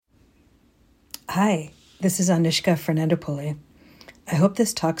Hi, this is Anushka Fernandopulle. I hope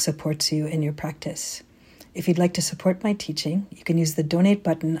this talk supports you in your practice. If you'd like to support my teaching, you can use the donate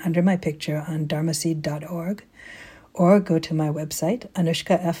button under my picture on dharmaseed.org or go to my website,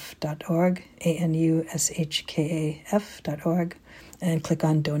 anushkaf.org, anushkaf.org, and click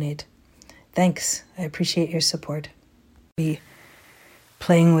on donate. Thanks. I appreciate your support. Working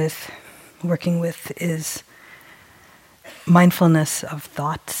with is mindfulness of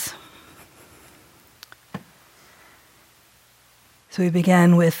thoughts. So we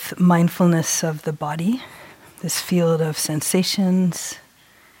began with mindfulness of the body, this field of sensations.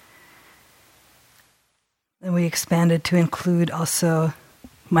 Then we expanded to include also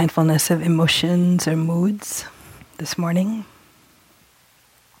mindfulness of emotions or moods this morning.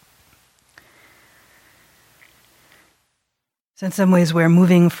 So in some ways we're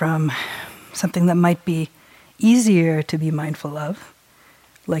moving from something that might be easier to be mindful of,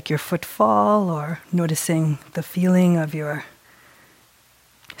 like your footfall or noticing the feeling of your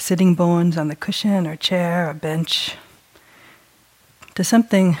sitting bones on the cushion or chair or bench, to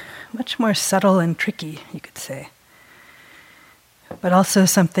something much more subtle and tricky, you could say. But also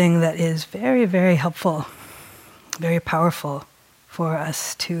something that is very, very helpful, very powerful for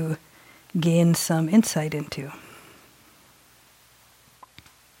us to gain some insight into.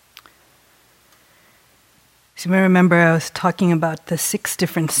 So you may remember I was talking about the 6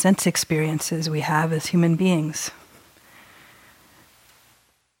 different sense experiences we have as human beings.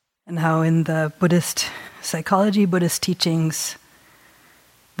 And how in the Buddhist psychology, Buddhist teachings,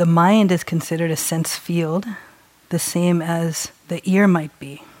 the mind is considered a sense field, the same as the ear might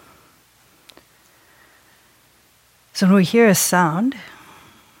be. So when we hear a sound,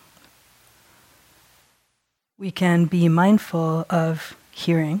 we can be mindful of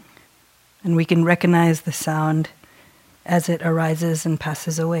hearing, and we can recognize the sound as it arises and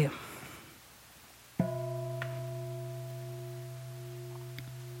passes away.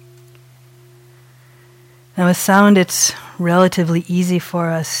 Now, with sound, it's relatively easy for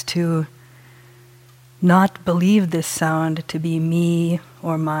us to not believe this sound to be me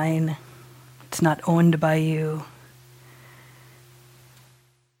or mine. It's not owned by you.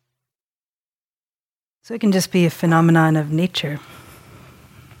 So it can just be a phenomenon of nature.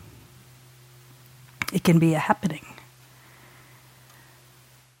 It can be a happening.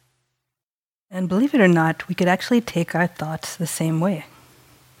 And believe it or not, we could actually take our thoughts the same way.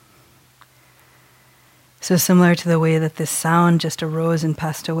 So similar to the way that this sound just arose and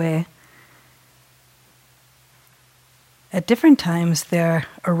passed away, at different times there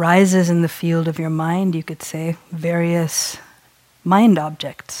arises in the field of your mind, you could say, various mind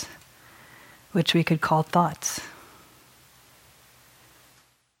objects, which we could call thoughts.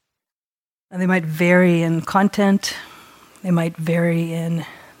 And they might vary in content, they might vary in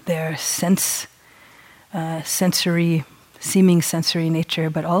their seeming sensory nature,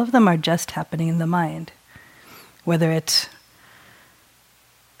 but all of them are just happening in the mind. Whether it's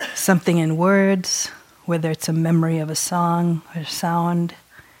something in words, whether it's a memory of a song or sound,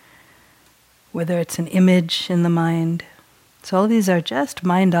 whether it's an image in the mind. So all of these are just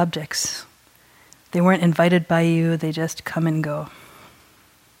mind objects. They weren't invited by you, they just come and go.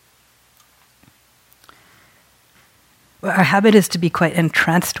 Well, our habit is to be quite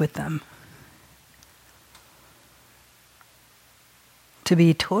entranced with them. To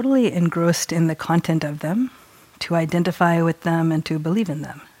be totally engrossed in the content of them, to identify with them and to believe in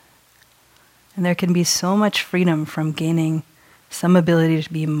them. And there can be so much freedom from gaining some ability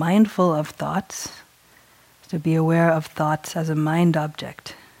to be mindful of thoughts, to be aware of thoughts as a mind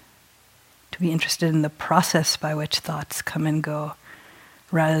object, to be interested in the process by which thoughts come and go,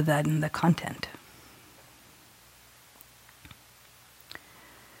 rather than in the content.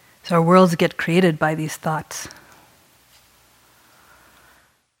 So our worlds get created by these thoughts.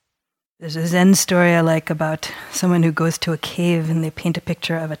 There's a Zen story I like about someone who goes to a cave and they paint a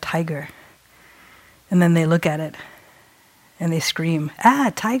picture of a tiger. And then they look at it and they scream,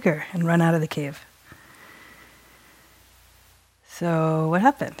 "Ah, tiger!" and run out of the cave. So what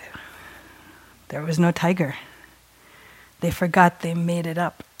happened? There was no tiger. They forgot they made it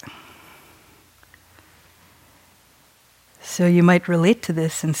up. So you might relate to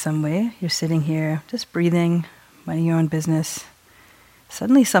this in some way. You're sitting here, just breathing, minding your own business.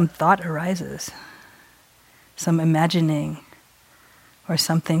 Suddenly some thought arises, some imagining, or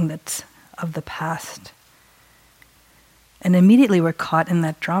something that's of the past. And immediately we're caught in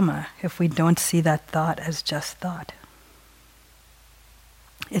that drama if we don't see that thought as just thought.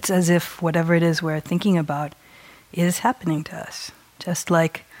 It's as if whatever it is we're thinking about is happening to us, just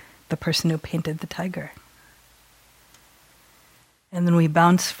like the person who painted the tiger. And then we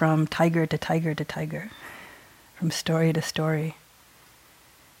bounce from tiger to tiger to tiger, from story to story,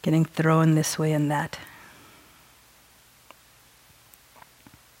 getting thrown this way and that.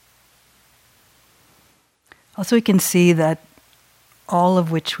 Also, we can see that all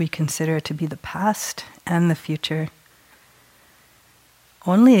of which we consider to be the past and the future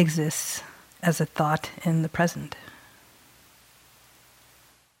only exists as a thought in the present.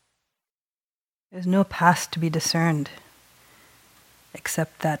 There's no past to be discerned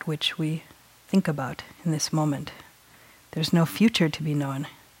except that which we think about in this moment. There's no future to be known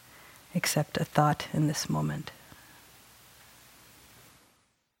except a thought in this moment.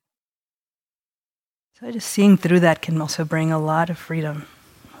 So just seeing through that can also bring a lot of freedom,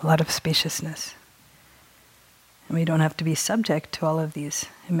 a lot of spaciousness. And we don't have to be subject to all of these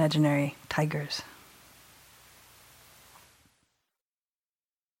imaginary tigers.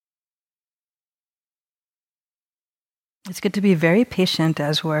 It's good to be very patient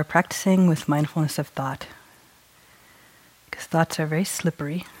as we're practicing with mindfulness of thought, because thoughts are very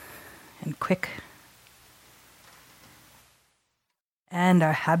slippery and quick. And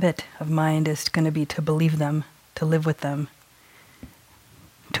our habit of mind is going to be to believe them, to live with them,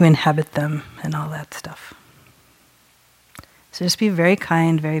 to inhabit them, and all that stuff. So just be very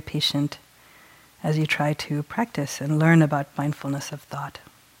kind, very patient as you try to practice and learn about mindfulness of thought.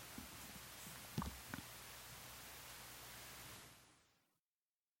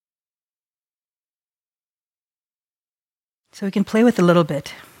 So we can play with a little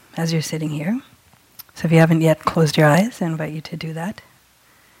bit as you're sitting here. So if you haven't yet closed your eyes, I invite you to do that.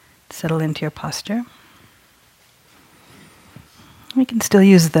 Settle into your posture. We can still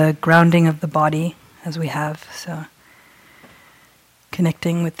use the grounding of the body as we have, so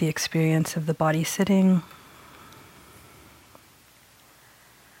connecting with the experience of the body sitting,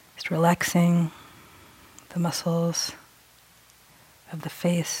 just relaxing the muscles of the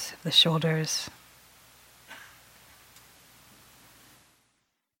face, of the shoulders.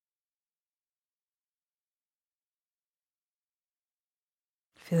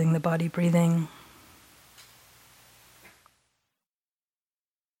 Feeling the body breathing.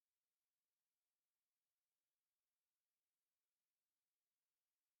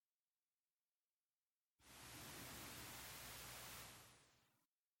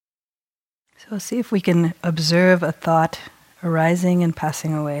 So see if we can observe a thought arising and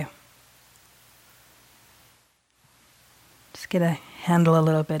passing away. Just get a handle a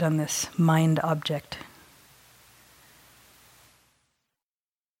little bit on this mind object.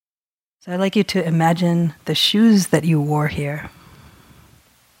 So I'd like you to imagine the shoes that you wore here.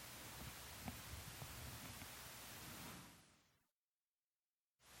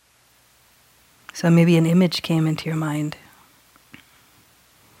 So maybe an image came into your mind,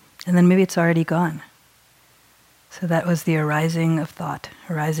 and then maybe it's already gone. So that was the arising of thought,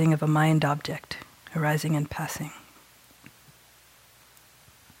 arising of a mind object, arising and passing.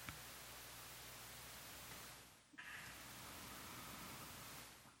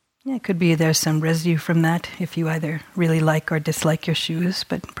 Yeah, it could be there's some residue from that if you either really like or dislike your shoes,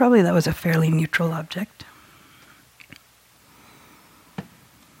 but probably that was a fairly neutral object.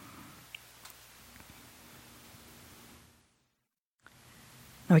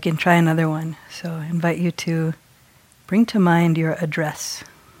 Now we can try another one. So I invite you to bring to mind your address.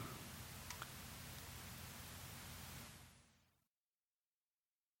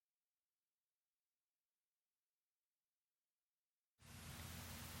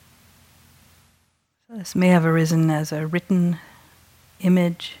 This may have arisen as a written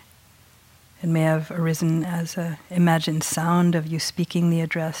image. It may have arisen as an imagined sound of you speaking the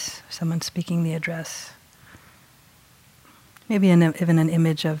address, someone speaking the address. Maybe even an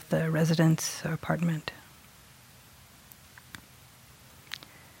image of the residence or apartment.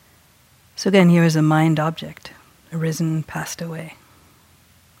 So again, here is a mind object, arisen, passed away.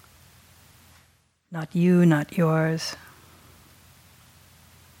 Not you, not yours.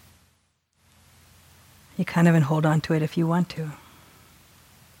 You can't even hold on to it if you want to.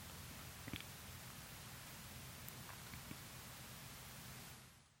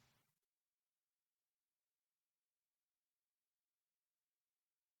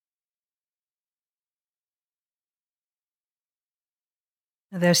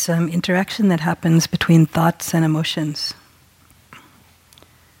 There's some interaction that happens between thoughts and emotions.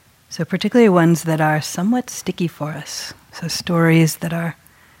 So particularly ones that are somewhat sticky for us. So stories that are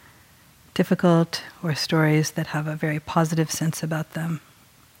difficult or stories that have a very positive sense about them.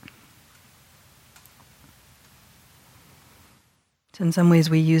 So in some ways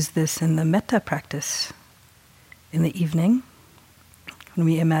we use this in the metta practice in the evening, when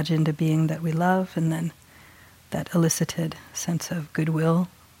we imagine a being that we love and then that elicited sense of goodwill.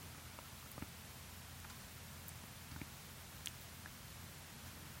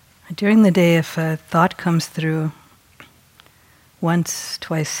 During the day, if a thought comes through once,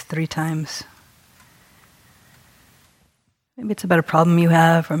 twice, 3 times, maybe it's about a problem you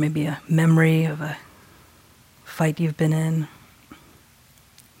have, or maybe a memory of a fight you've been in,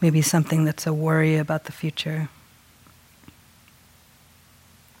 maybe something that's a worry about the future.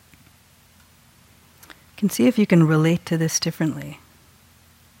 You can see if you can relate to this differently.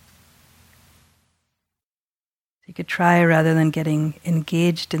 You could try, rather than getting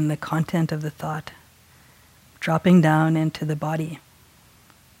engaged in the content of the thought, dropping down into the body,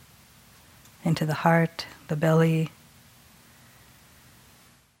 into the heart, the belly.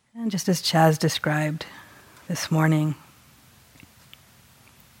 And just as Chaz described this morning,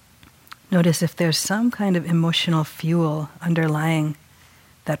 notice if there's some kind of emotional fuel underlying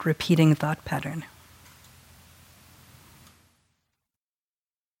that repeating thought pattern.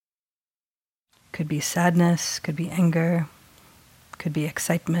 Could be sadness, could be anger, could be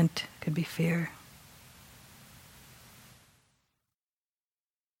excitement, could be fear.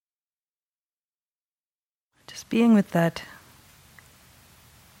 Just being with that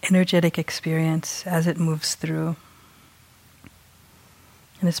energetic experience as it moves through.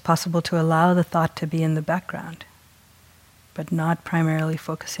 And it's possible to allow the thought to be in the background, but not primarily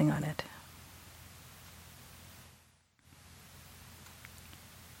focusing on it.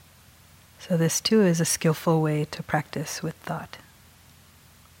 So this too is a skillful way to practice with thought.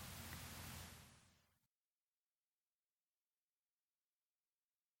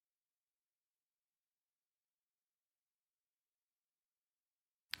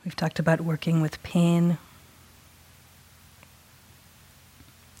 We've talked about working with pain.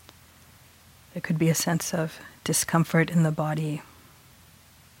 There could be a sense of discomfort in the body.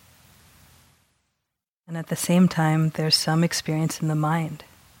 And at the same time, there's some experience in the mind.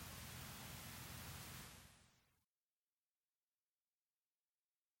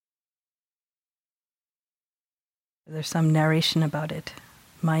 There's some narration about it.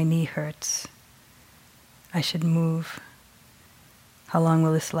 My knee hurts. I should move. How long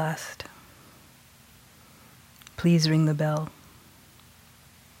will this last? Please ring the bell.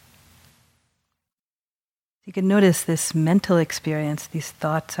 You can notice this mental experience, these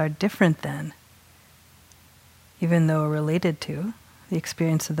thoughts are different than, even though related to, the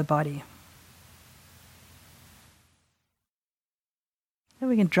experience of the body. Then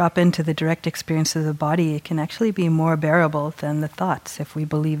we can drop into the direct experience of the body. It can actually be more bearable than the thoughts, if we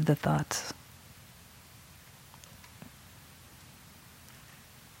believe the thoughts.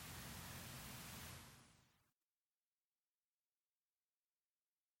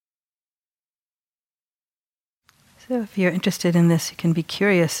 So if you're interested in this, you can be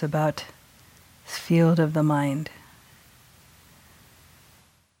curious about this field of the mind.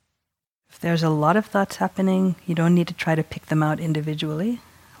 If there's a lot of thoughts happening, you don't need to try to pick them out individually,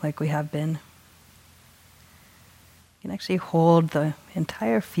 like we have been. You can actually hold the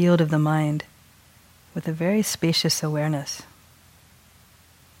entire field of the mind with a very spacious awareness.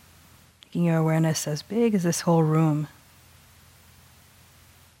 Making your awareness as big as this whole room.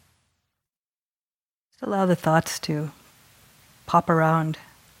 Just allow the thoughts to pop around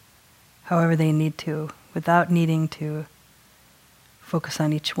however they need to, without needing to focus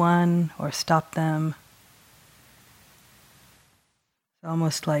on each one or stop them. It's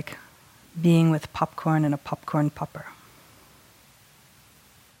almost like being with popcorn and a popcorn popper.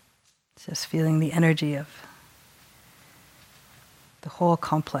 It's just feeling the energy of the whole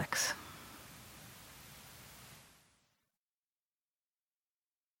complex.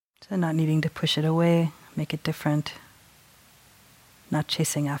 So not needing to push it away, make it different, not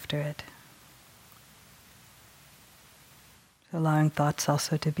chasing after it. So allowing thoughts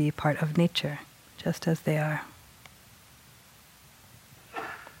also to be part of nature, just as they are.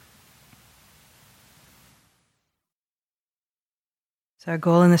 So our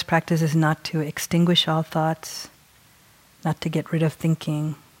goal in this practice is not to extinguish all thoughts, not to get rid of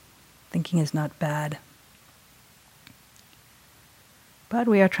thinking. Thinking is not bad. But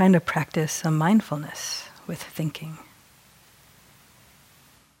we are trying to practice some mindfulness with thinking.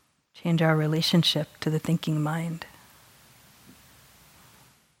 Change our relationship to the thinking mind.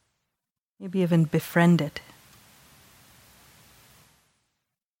 Maybe even befriend it.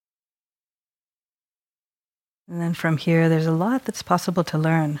 And then from here, there's a lot that's possible to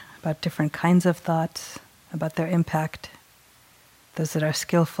learn about different kinds of thoughts, about their impact, those that are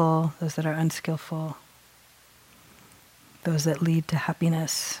skillful, those that are unskillful, those that lead to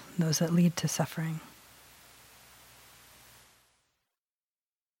happiness, those that lead to suffering.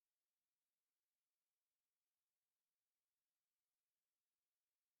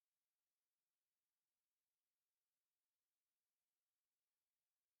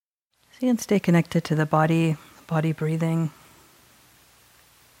 So you can stay connected to the body breathing.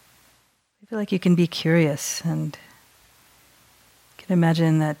 I feel like you can be curious and you can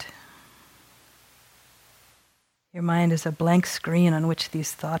imagine that your mind is a blank screen on which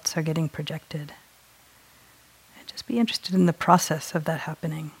these thoughts are getting projected. And just be interested in the process of that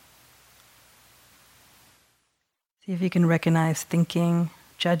happening. See if you can recognize thinking,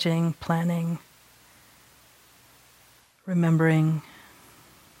 judging, planning, remembering.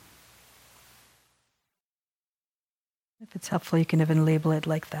 If it's helpful, you can even label it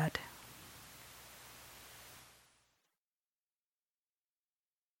like that.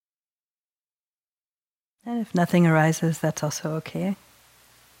 And if nothing arises, that's also okay.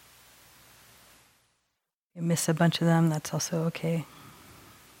 You miss a bunch of them, that's also okay.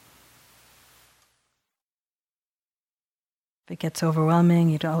 If it gets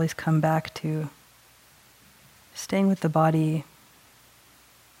overwhelming, you'd always come back to staying with the body,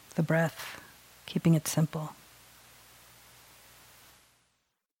 the breath, keeping it simple.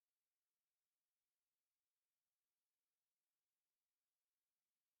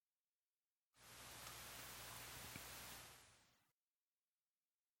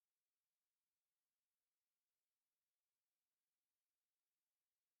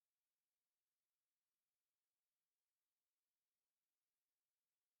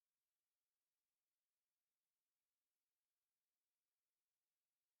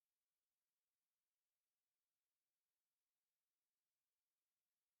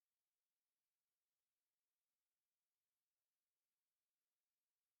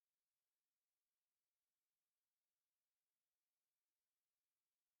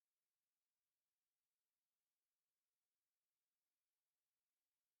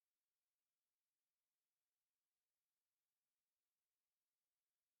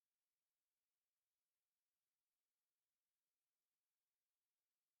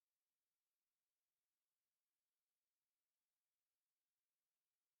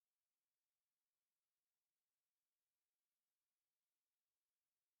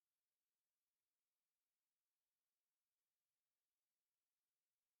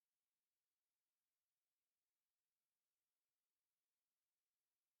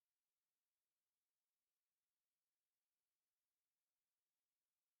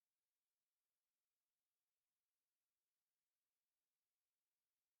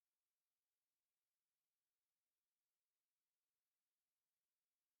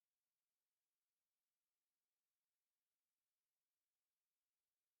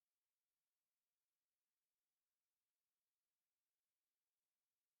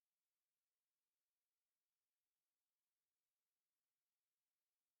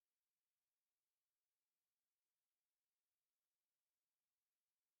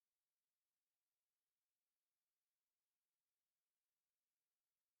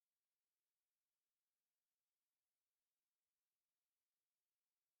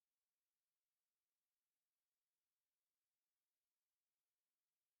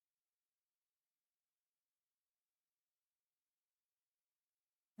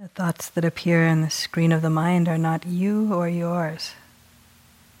 The thoughts that appear on the screen of the mind are not you or yours.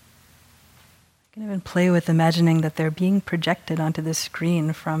 You can even play with imagining that they're being projected onto the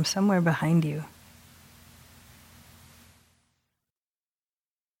screen from somewhere behind you.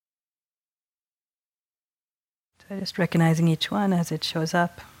 So just recognizing each one as it shows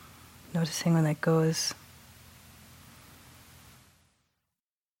up, noticing when it goes.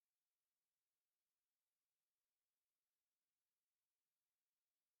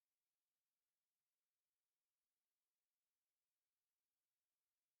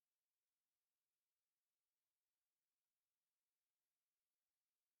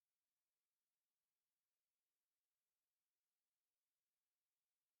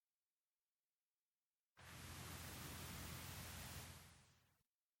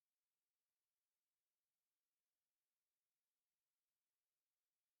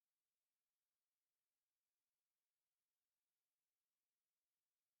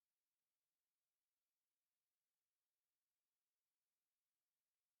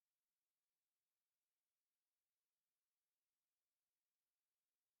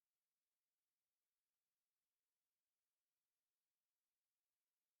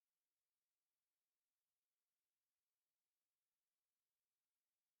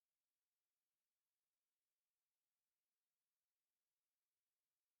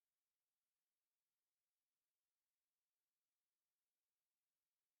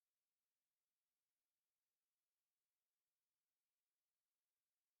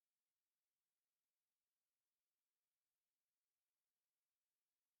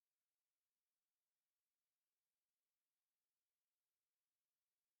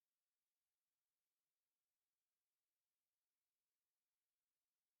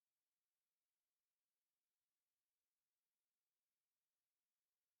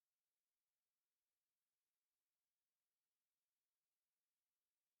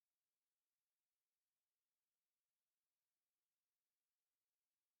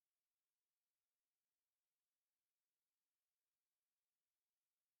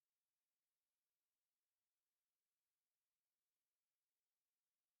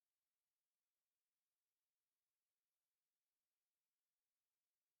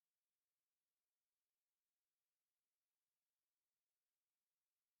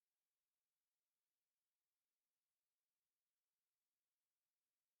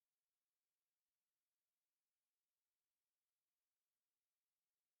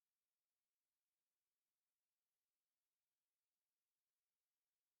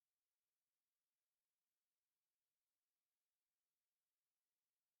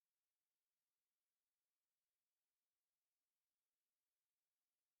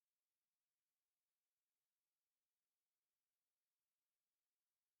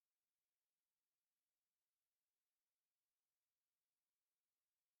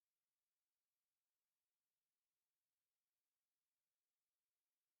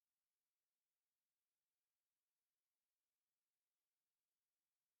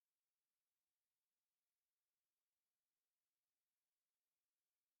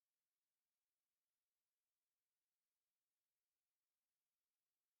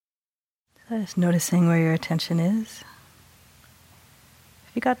 Just noticing where your attention is.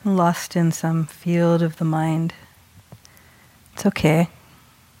 If you've gotten lost in some field of the mind, it's okay.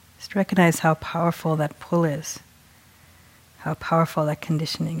 Just recognize how powerful that pull is, how powerful that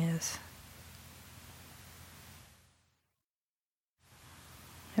conditioning is.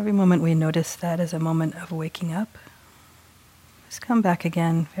 Every moment we notice that is a moment of waking up. Just come back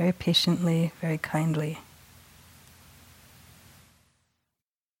again very patiently, very kindly.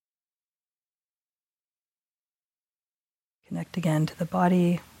 Connect again to the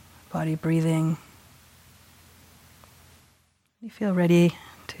body breathing. When you feel ready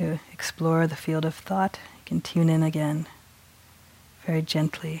to explore the field of thought, you can tune in again, very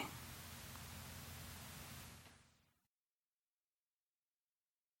gently.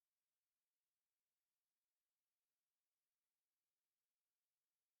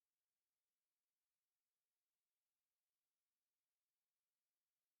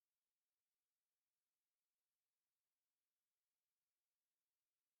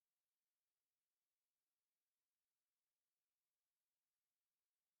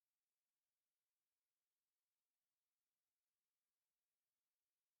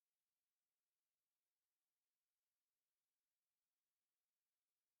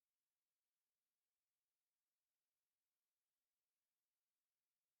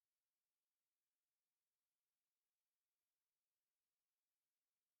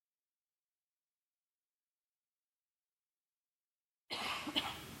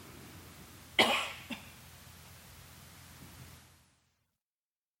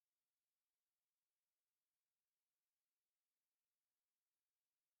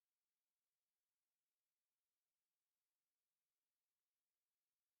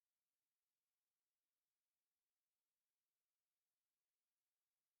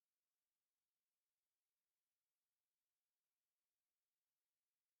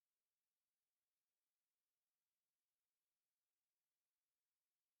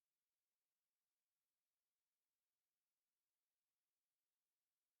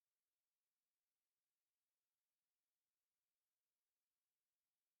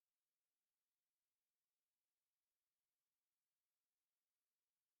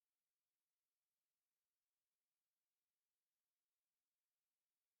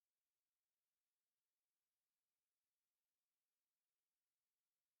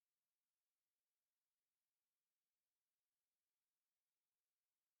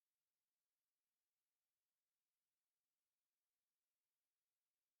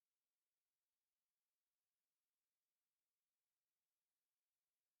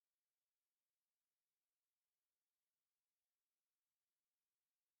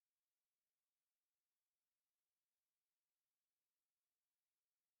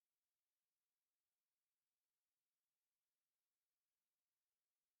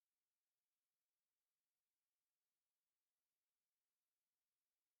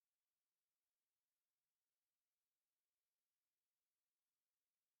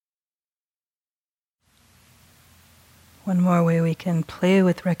 One more way we can play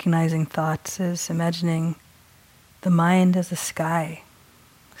with recognizing thoughts is imagining the mind as a sky,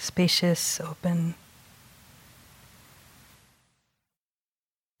 spacious, open.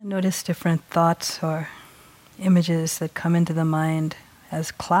 Notice different thoughts or images that come into the mind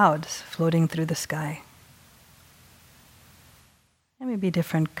as clouds floating through the sky. There may be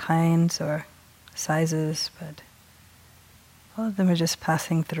different kinds or sizes, but all of them are just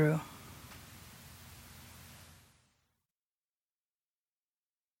passing through.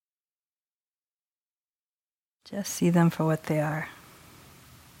 Just see them for what they are.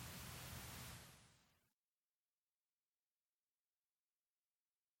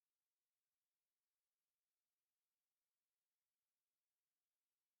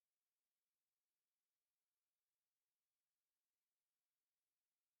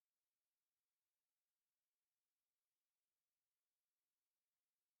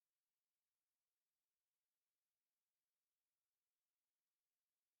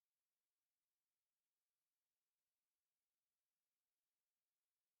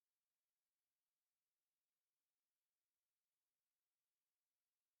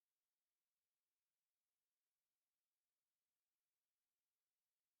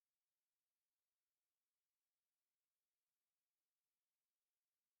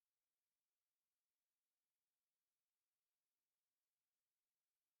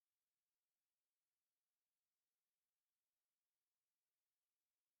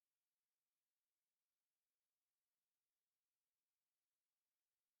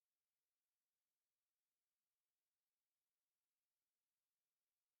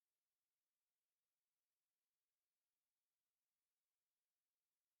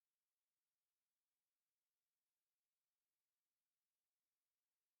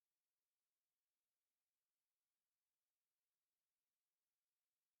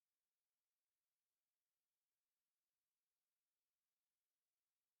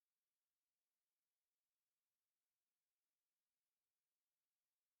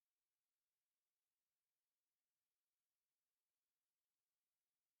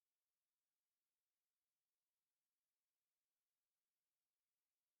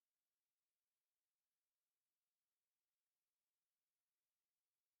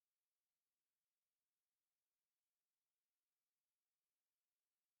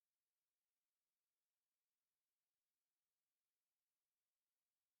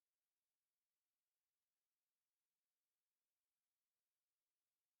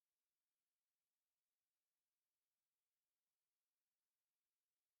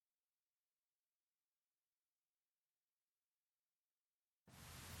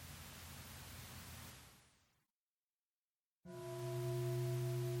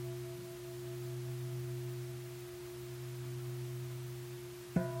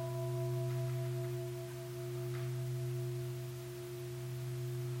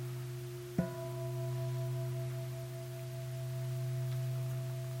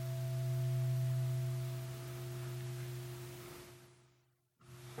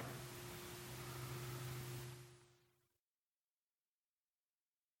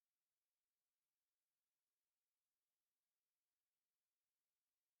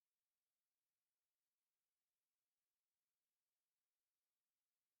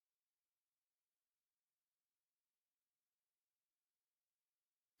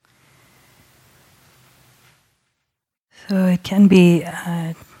 So it can be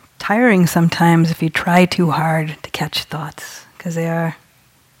tiring sometimes if you try too hard to catch thoughts, because they are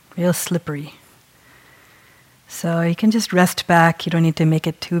real slippery. So you can just rest back. You don't need to make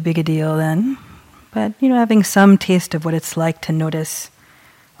it too big a deal then. But, having some taste of what it's like to notice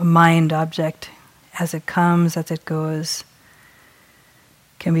a mind object as it comes, as it goes,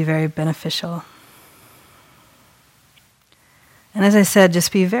 can be very beneficial. And as I said,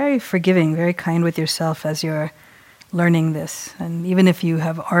 just be very forgiving, very kind with yourself as you're learning this. And even if you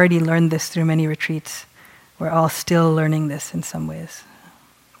have already learned this through many retreats, we're all still learning this in some ways.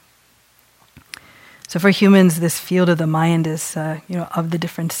 So for humans, this field of the mind is, of the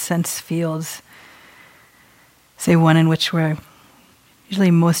different sense fields, say one in which we're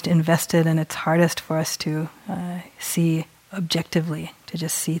usually most invested, and it's hardest for us to see objectively, to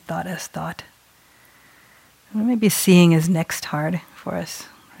just see thought as thought. Or maybe seeing is next hard for us,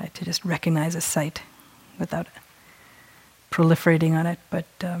 right? To just recognize a sight without proliferating on it. But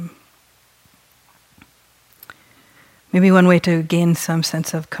maybe one way to gain some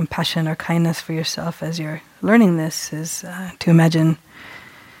sense of compassion or kindness for yourself as you're learning this is to imagine,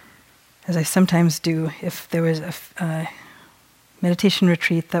 as I sometimes do, if there was a meditation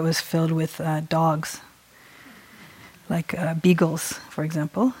retreat that was filled with dogs, like beagles, for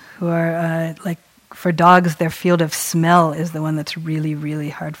example, who are for dogs, their field of smell is the one that's really, really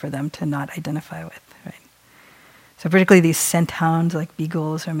hard for them to not identify with, right? So particularly these scent hounds, like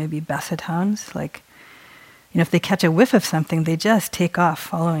beagles or maybe basset hounds, if they catch a whiff of something, they just take off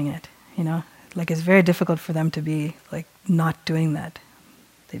following it, It's very difficult for them to be, not doing that.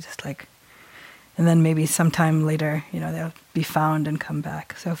 They just, and then maybe sometime later, they'll be found and come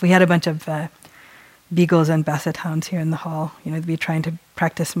back. So if we had a bunch of beagles and basset hounds here in the hall, they'd be trying to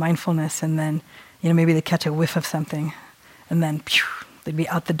practice mindfulness, and then maybe they catch a whiff of something, and then they'd be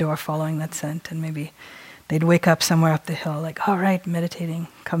out the door following that scent, and maybe they'd wake up somewhere up the hill, all right, meditating,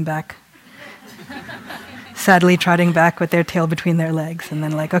 come back. Sadly trotting back with their tail between their legs, and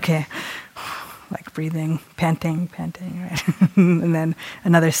then okay, breathing, panting, right? And then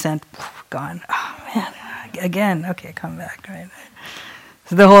another scent, gone. Oh man, again, okay, come back, right?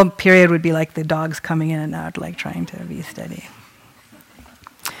 So the whole period would be like the dogs coming in and out, trying to be steady.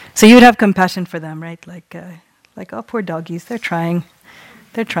 So you would have compassion for them, right? Oh, poor doggies, they're trying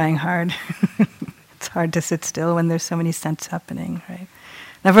hard. It's hard to sit still when there's so many scents happening, right?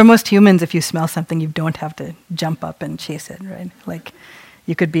 Now for most humans, if you smell something, you don't have to jump up and chase it, right?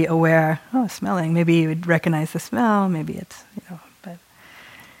 You could be aware, smelling, maybe you would recognize the smell, maybe it's, but...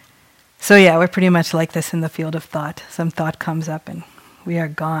 So yeah, we're pretty much like this in the field of thought. Some thought comes up and we are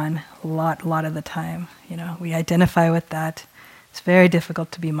gone a lot of the time, We identify with that. It's very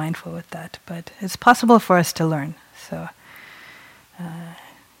difficult to be mindful with that, but it's possible for us to learn. So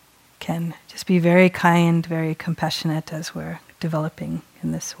can just be very kind, very compassionate as we're developing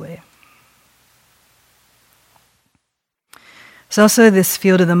in this way. There's also this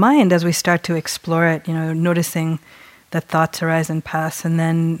field of the mind as we start to explore it, noticing that thoughts arise and pass, and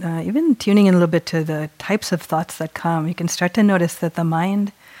then even tuning in a little bit to the types of thoughts that come. You can start to notice that the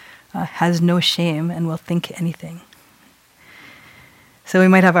mind has no shame and will think anything. So we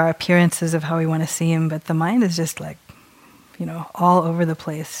might have our appearances of how we want to see him, but the mind is just all over the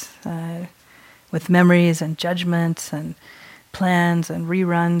place with memories and judgments and plans and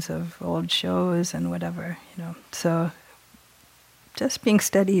reruns of old shows and whatever, So just being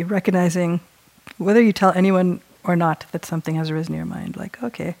steady, recognizing whether you tell anyone or not that something has arisen in your mind,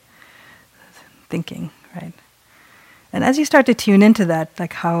 okay, thinking, right? And as you start to tune into that,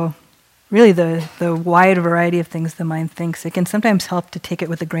 how really the wide variety of things the mind thinks, it can sometimes help to take it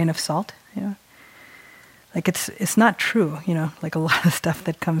with a grain of salt, It's not true, a lot of stuff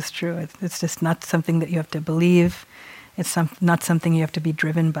that comes true. It's just not something that you have to believe. It's not something you have to be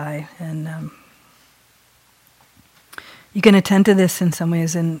driven by. And you can attend to this in some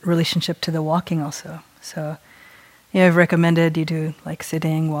ways in relationship to the walking also. So I've recommended you do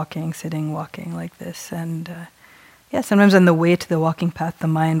sitting, walking, like this. And sometimes on the way to the walking path, the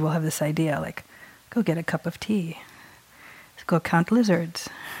mind will have this idea, go get a cup of tea. Let's go count lizards.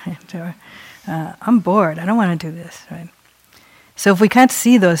 Right? Or, I'm bored, I don't want to do this, right? So if we can't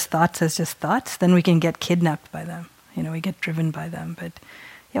see those thoughts as just thoughts, then we can get kidnapped by them. We get driven by them. But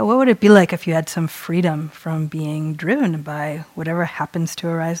what would it be like if you had some freedom from being driven by whatever happens to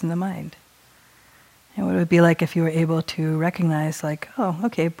arise in the mind? What would it be like if you were able to recognize,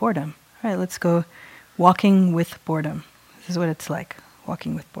 boredom. All right, let's go walking with boredom. This is what it's like,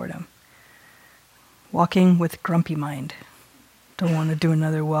 walking with boredom. Walking with grumpy mind. Don't want to do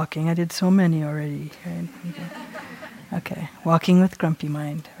another walking. I did so many already. Right? Okay, walking with grumpy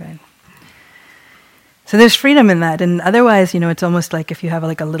mind. Right. So there's freedom in that. And otherwise, it's almost like if you have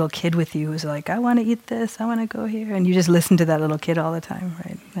like a little kid with you who's like, I want to eat this, I want to go here. And you just listen to that little kid all the time,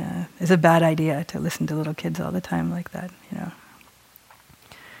 right? It's a bad idea to listen to little kids all the time like that.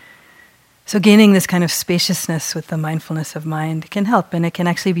 So gaining this kind of spaciousness with the mindfulness of mind can help, and it can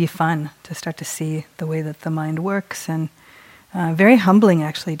actually be fun to start to see the way that the mind works, and very humbling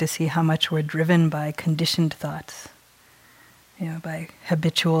actually to see how much we're driven by conditioned thoughts, by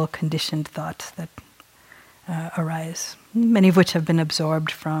habitual conditioned thoughts that arise, many of which have been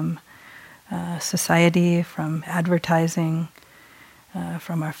absorbed from society, from advertising,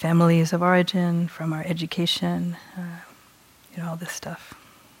 from our families of origin, from our education, all this stuff.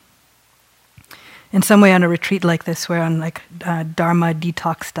 In some way, on a retreat like this, we're on like Dharma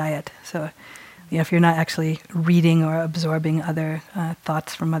detox diet. So, if you're not actually reading or absorbing other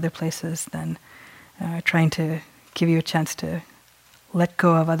thoughts from other places, then trying to give you a chance to let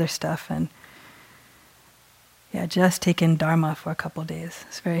go of other stuff and just take in Dharma for a couple days.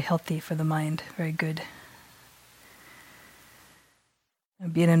 It's very healthy for the mind, very good.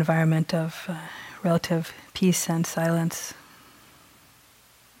 And be in an environment of relative peace and silence.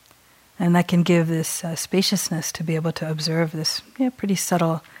 And that can give this spaciousness to be able to observe this pretty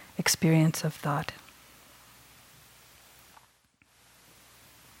subtle experience of thought.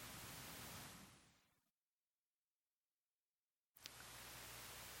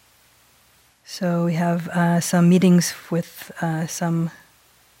 So we have some meetings with some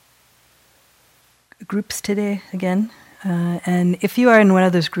groups today again. And if you are in one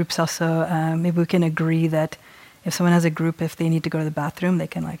of those groups also, maybe we can agree that if someone has a group, if they need to go to the bathroom, they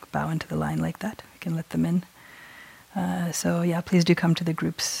can like bow into the line like that. We can let them in. So please do come to the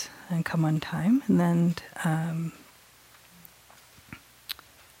groups and come on time. And then anything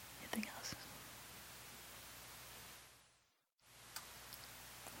else?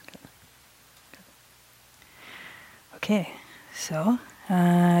 Okay, so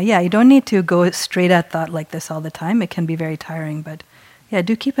you don't need to go straight at thought like this all the time. It can be very tiring, but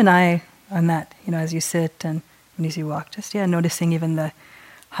do keep an eye on that. As you sit and as you walk, just noticing even the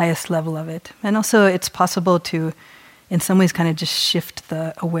highest level of it. And also it's possible to, in some ways, kind of just shift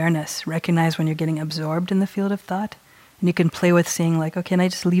the awareness, recognize when you're getting absorbed in the field of thought. And you can play with seeing like, okay, and I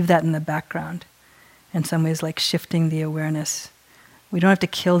just leave that in the background. In some ways, like shifting the awareness. We don't have to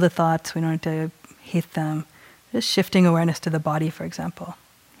kill the thoughts, we don't have to hate them. Just shifting awareness to the body, for example.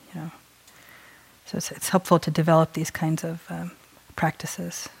 So it's helpful to develop these kinds of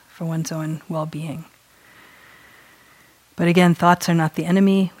practices for one's own well-being. But again, thoughts are not the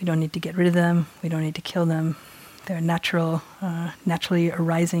enemy. We don't need to get rid of them. We don't need to kill them. They're a naturally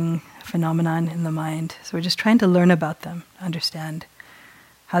arising phenomenon in the mind. So we're just trying to learn about them, understand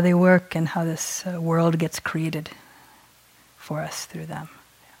how they work and how this world gets created for us through them.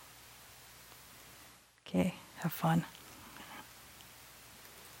 Okay, have fun.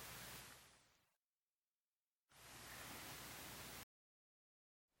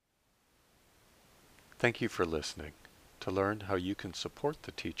 Thank you for listening. To learn how you can support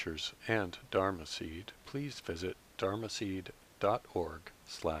the teachers and Dharma Seed, please visit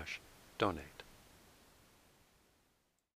dharmaseed.org/donate.